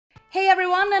Hey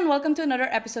everyone, and welcome to another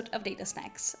episode of Data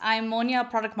Snacks. I'm Monia,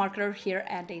 product marketer here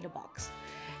at Databox.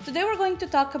 Today we're going to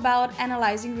talk about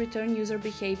analyzing return user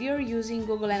behavior using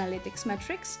Google Analytics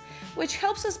metrics, which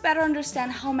helps us better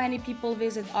understand how many people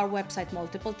visit our website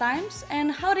multiple times and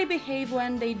how they behave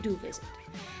when they do visit.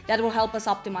 That will help us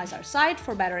optimize our site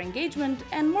for better engagement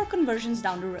and more conversions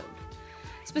down the road.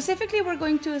 Specifically, we're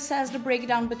going to assess the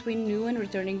breakdown between new and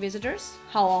returning visitors,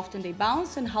 how often they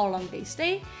bounce and how long they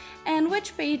stay, and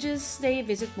which pages they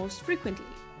visit most frequently.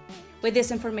 With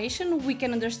this information, we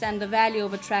can understand the value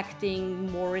of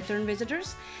attracting more return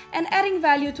visitors and adding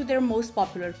value to their most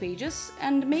popular pages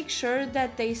and make sure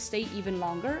that they stay even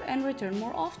longer and return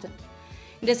more often.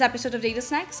 In this episode of Data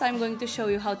Snacks, I'm going to show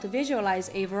you how to visualize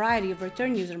a variety of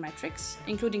return user metrics,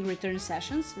 including return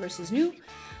sessions versus new,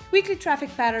 weekly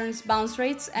traffic patterns, bounce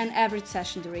rates, and average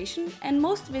session duration, and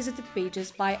most visited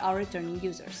pages by our returning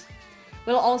users.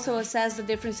 We'll also assess the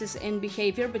differences in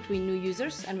behavior between new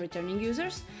users and returning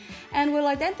users, and we'll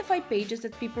identify pages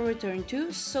that people return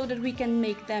to so that we can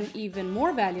make them even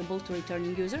more valuable to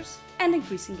returning users and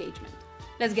increase engagement.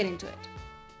 Let's get into it.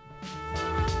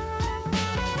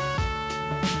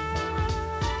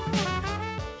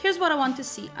 Here's what I want to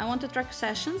see. I want to track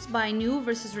sessions by new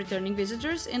versus returning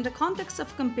visitors in the context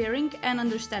of comparing and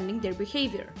understanding their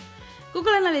behavior.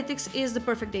 Google Analytics is the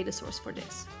perfect data source for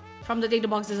this. From the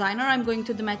Databox Designer, I'm going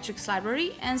to the metrics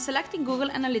library and selecting Google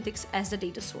Analytics as the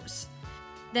data source.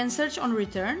 Then search on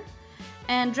return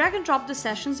and drag and drop the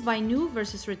sessions by new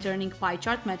versus returning pie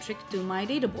chart metric to my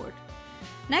data board.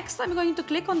 Next, I'm going to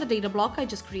click on the data block I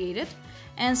just created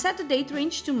and set the date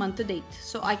range to month to date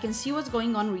so I can see what's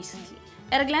going on recently.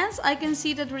 At a glance, I can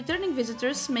see that returning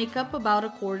visitors make up about a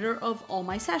quarter of all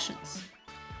my sessions.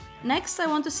 Next, I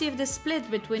want to see if the split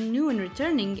between new and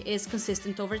returning is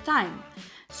consistent over time.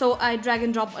 So I drag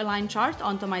and drop a line chart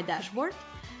onto my dashboard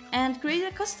and create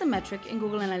a custom metric in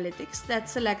Google Analytics that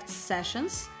selects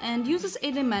sessions and uses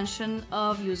a dimension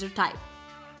of user type.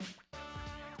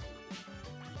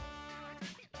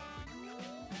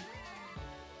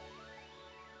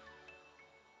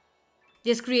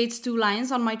 This creates two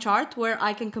lines on my chart where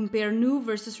I can compare new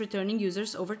versus returning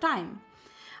users over time.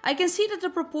 I can see that the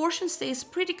proportion stays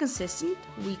pretty consistent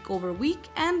week over week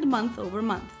and month over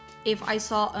month. If I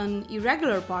saw an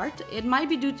irregular part, it might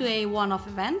be due to a one-off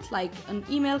event like an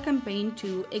email campaign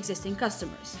to existing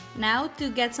customers. Now, to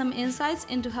get some insights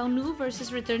into how new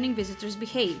versus returning visitors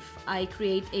behave, I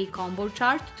create a combo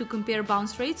chart to compare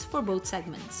bounce rates for both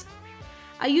segments.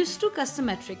 I use two custom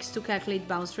metrics to calculate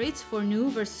bounce rates for new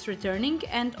versus returning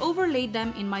and overlaid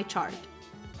them in my chart.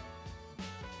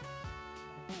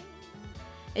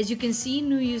 As you can see,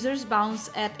 new users bounce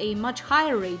at a much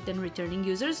higher rate than returning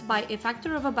users by a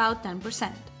factor of about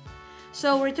 10%.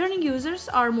 So returning users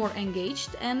are more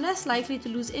engaged and less likely to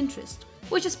lose interest,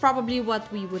 which is probably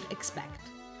what we would expect.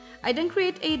 I then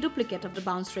create a duplicate of the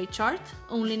bounce rate chart,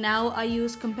 only now I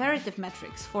use comparative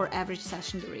metrics for average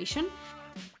session duration.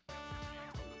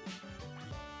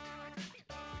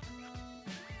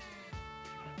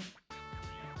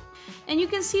 And you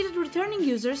can see that returning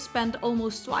users spend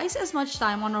almost twice as much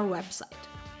time on our website.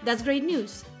 That's great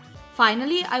news.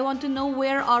 Finally, I want to know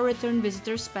where our return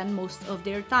visitors spend most of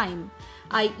their time,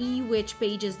 i.e. which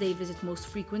pages they visit most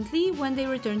frequently when they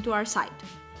return to our site.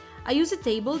 I use a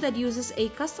table that uses a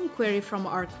custom query from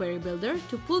our query builder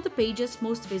to pull the pages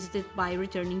most visited by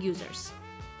returning users.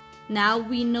 Now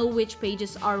we know which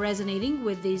pages are resonating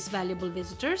with these valuable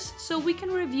visitors, so we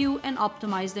can review and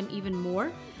optimize them even more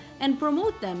and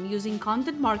promote them using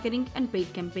content marketing and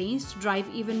paid campaigns to drive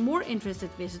even more interested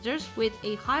visitors with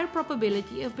a higher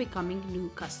probability of becoming new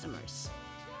customers.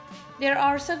 There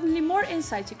are certainly more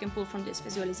insights you can pull from this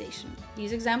visualization.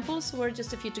 These examples were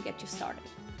just a few to get you started.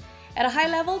 At a high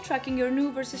level, tracking your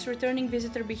new versus returning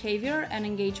visitor behavior and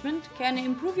engagement can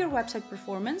improve your website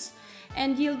performance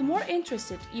and yield more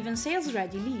interested, even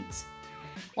sales-ready leads.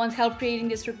 Want help creating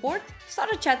this report?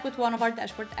 Start a chat with one of our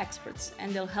dashboard experts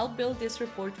and they'll help build this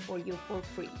report for you for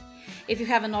free. If you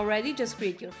haven't already, just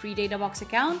create your free Databox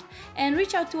account and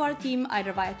reach out to our team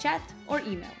either via chat or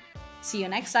email. See you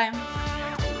next time!